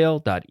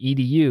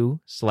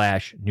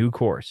hillsdale.edu/new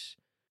course.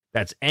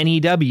 That's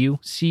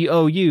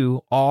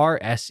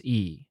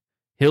NEWCOURSE.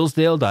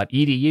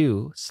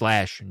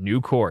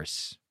 hillsdale.edu/new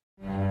course.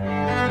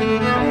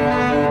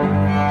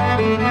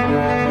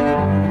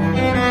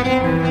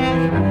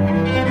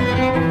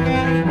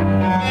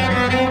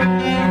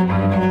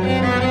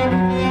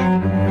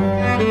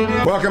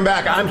 Welcome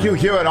back. I'm Hugh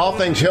Hewitt. All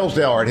things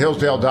Hillsdale are at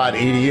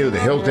hillsdale.edu. The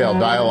Hillsdale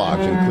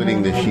Dialogues,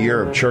 including This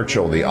Year of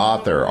Churchill, the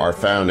author, are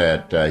found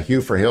at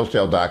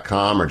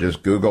hughforhillsdale.com, or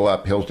just Google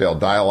up Hillsdale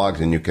Dialogues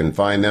and you can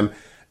find them.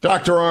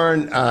 Dr.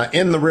 Arnn,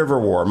 In the River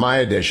War, my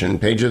edition,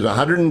 pages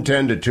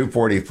 110 to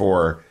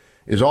 244,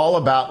 is all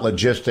about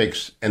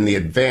logistics and the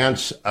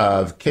advance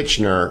of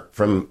Kitchener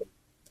from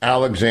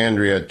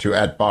Alexandria to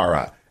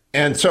Atbara.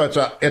 And so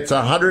it's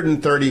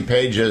 130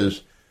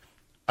 pages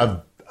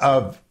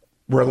of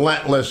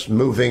relentless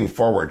moving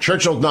forward.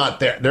 Churchill's not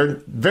there. There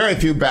are very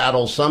few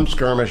battles, some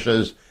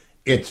skirmishes.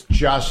 It's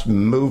just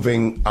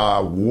moving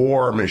a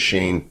war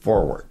machine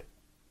forward.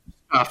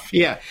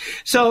 Yeah.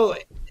 So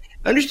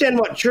understand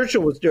what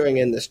Churchill was doing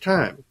in this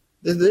time,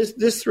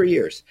 this 3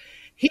 years.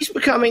 He's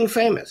becoming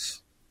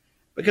famous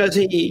because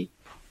he,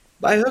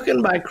 by hook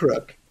and by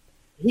crook,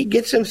 he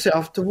gets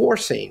himself to war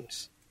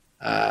scenes,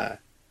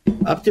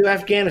 up to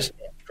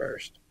Afghanistan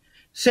first,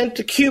 sent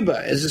to Cuba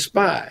as a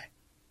spy,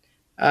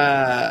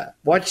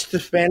 watched the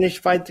Spanish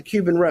fight the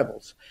Cuban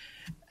rebels.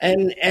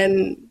 And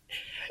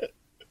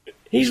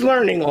he's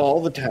learning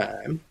all the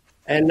time.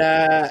 And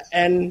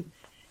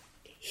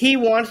he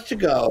wants to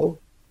go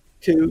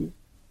to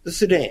the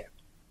Sudan.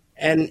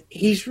 And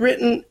he's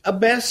written a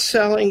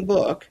best-selling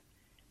book,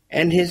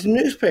 and his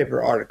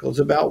newspaper articles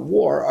about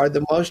war are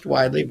the most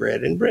widely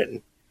read in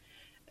Britain.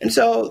 And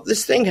so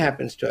this thing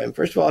happens to him.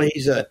 First of all,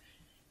 he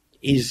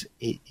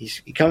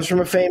comes from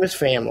a famous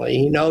family.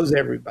 He knows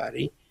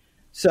everybody.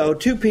 So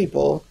two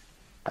people,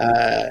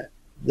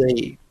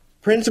 the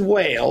Prince of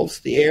Wales,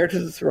 the heir to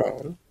the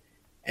throne,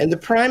 and the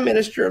Prime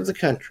Minister of the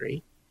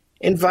country,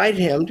 invite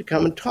him to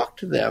come and talk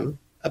to them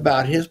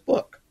about his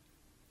book.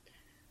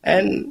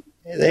 And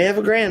they have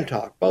a grand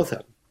talk, both of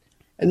them.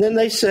 And then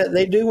they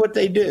do what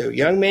they do.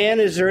 Young man,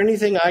 is there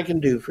anything I can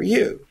do for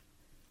you?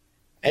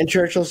 And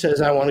Churchill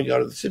says, I want to go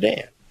to the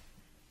Sudan.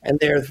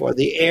 And therefore,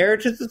 the heir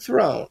to the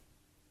throne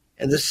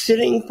and the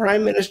sitting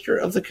prime minister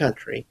of the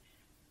country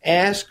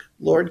ask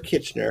Lord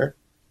Kitchener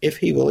if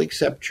he will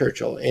accept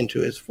Churchill into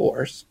his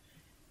force.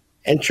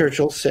 And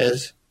Churchill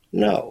says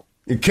no.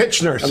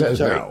 Kitchener says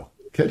no.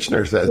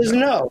 Kitchener says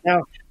no.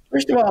 Now,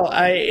 first of all,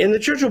 in the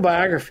Churchill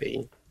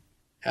biography,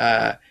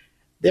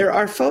 there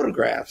are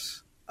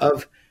photographs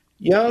of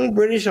young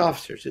British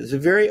officers. It's a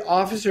very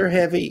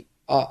officer-heavy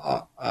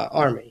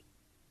army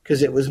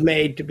because it was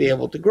made to be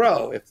able to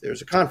grow if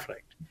there's a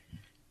conflict.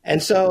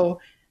 And so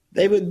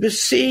they would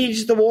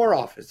besiege the War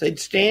Office. They'd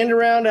stand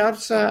around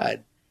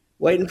outside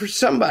waiting for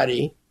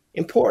somebody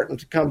important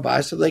to come by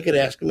so they could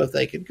ask them if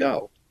they could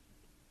go.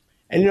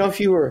 And,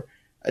 if you were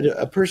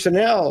a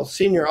personnel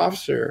senior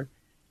officer,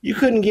 you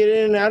couldn't get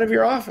in and out of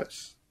your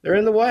office. They're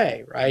in the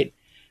way, right?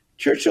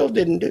 Churchill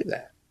didn't do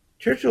that.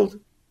 Churchill,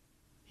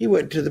 he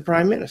went to the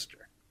prime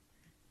minister.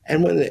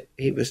 And when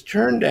he was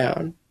turned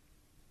down,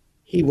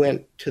 he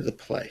went to the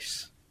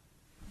place.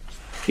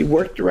 He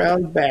worked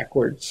around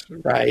backwards,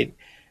 right,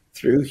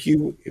 through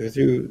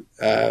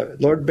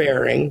Lord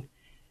Baring,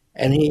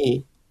 and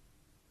he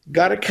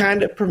got a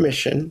kind of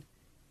permission,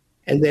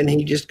 and then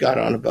he just got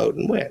on a boat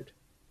and went.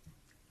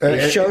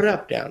 He showed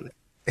up down there.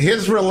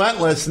 His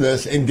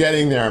relentlessness in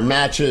getting there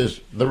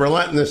matches the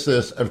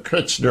relentlessness of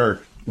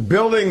Kitchener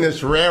building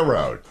this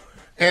railroad.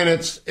 And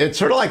it's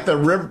sort of like the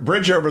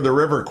Bridge Over the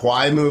River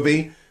Kwai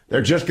movie.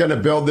 They're just going to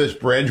build this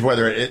bridge,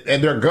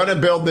 and they're going to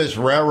build this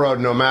railroad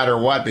no matter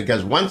what,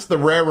 because once the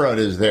railroad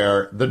is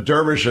there, the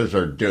dervishes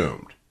are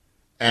doomed.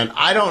 And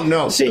I don't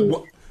know. See,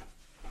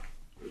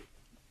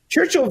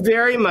 Churchill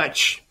very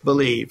much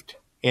believed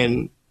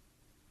in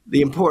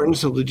the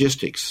importance of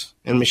logistics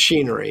and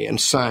machinery and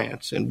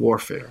science and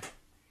warfare.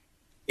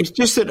 It's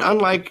just that,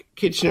 unlike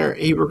Kitchener,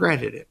 he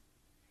regretted it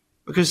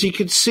because he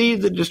could see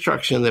the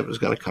destruction that was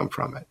going to come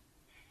from it.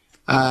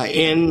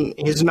 In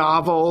his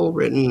novel,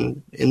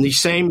 written in these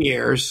same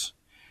years,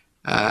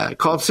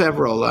 called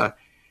Savrola,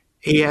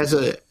 he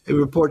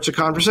reports a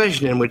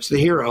conversation in which the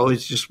hero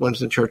is just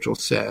Winston Churchill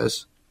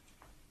says,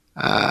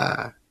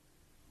 our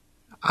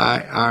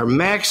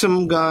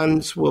Maxim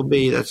guns will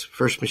be, that's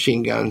first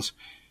machine guns,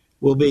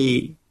 will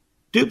be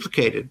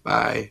duplicated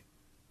by,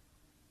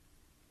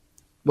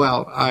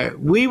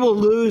 we will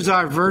lose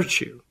our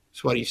virtue,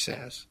 is what he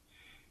says.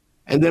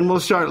 And then we'll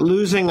start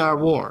losing our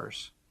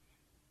wars.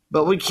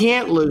 But we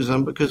can't lose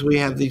them because we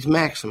have these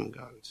Maxim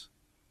guns.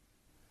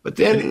 But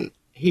then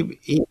he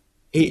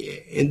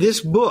in this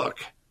book,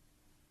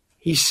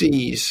 he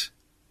sees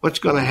what's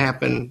going to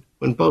happen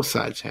when both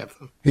sides have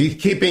them.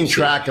 He's keeping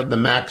track of the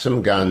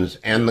Maxim guns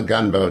and the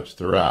gunboats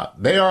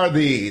throughout. They are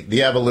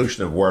the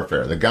evolution of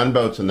warfare. The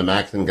gunboats and the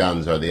Maxim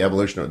guns are the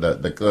evolution of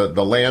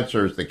the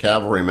Lancers, the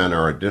cavalrymen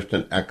are a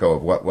distant echo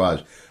of what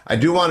was. I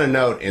do want to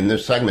note in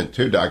this segment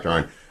too, Dr.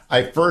 Arnn,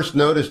 I first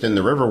noticed in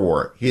the River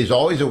War, he's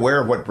always aware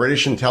of what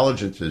British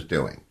intelligence is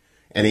doing.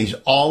 And he's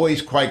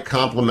always quite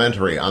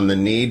complimentary on the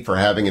need for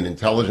having an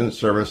intelligence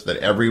service that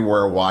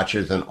everywhere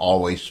watches and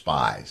always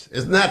spies.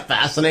 Isn't that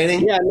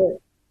fascinating? Yeah,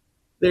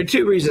 there are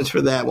two reasons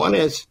for that. One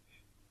is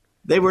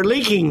they were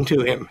leaking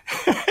to him,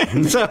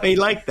 so he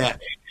liked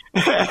that.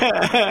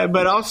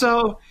 But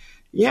also,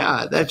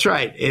 yeah, that's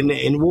right.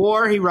 In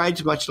war, he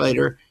writes much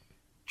later,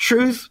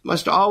 truth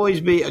must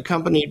always be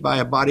accompanied by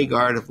a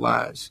bodyguard of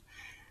lies.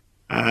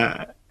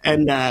 And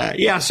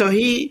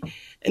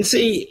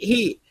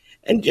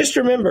just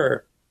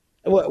remember,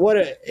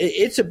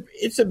 it's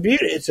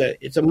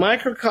a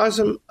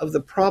microcosm of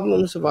the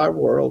problems of our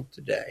world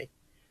today.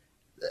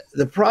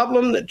 The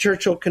problem that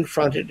Churchill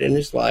confronted in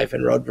his life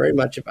and wrote very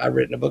much. I've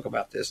written a book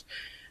about this.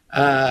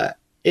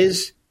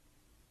 Is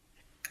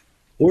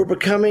we're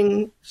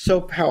becoming so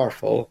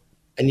powerful,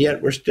 and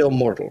yet we're still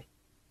mortal.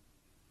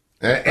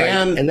 Right?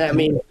 And that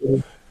means.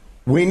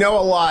 We know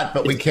a lot,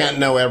 but we can't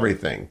know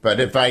everything. But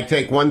if I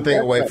take one thing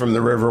away from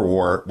the River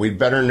War, we'd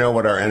better know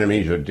what our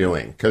enemies are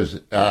doing.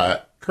 Because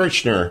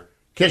Kitchener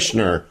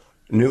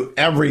knew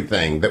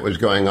everything that was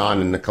going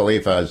on in the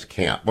Khalifa's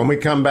camp. When we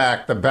come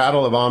back, the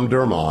Battle of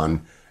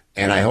Omdurman,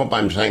 and I hope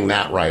I'm saying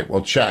that right,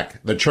 we'll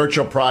check. The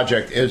Churchill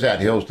Project is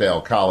at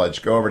Hillsdale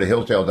College. Go over to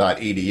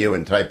hillsdale.edu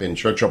and type in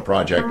Churchill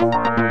Project.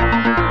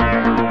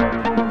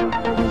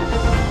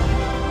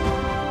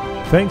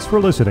 Thanks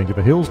for listening to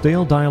the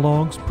Hillsdale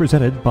Dialogues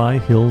presented by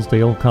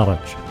Hillsdale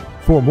College.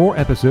 For more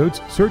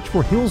episodes, search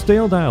for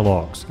Hillsdale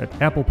Dialogues at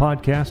Apple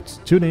Podcasts,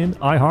 TuneIn,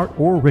 iHeart,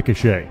 or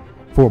Ricochet.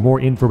 For more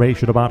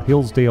information about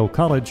Hillsdale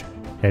College,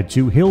 head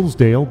to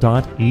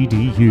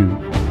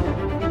hillsdale.edu.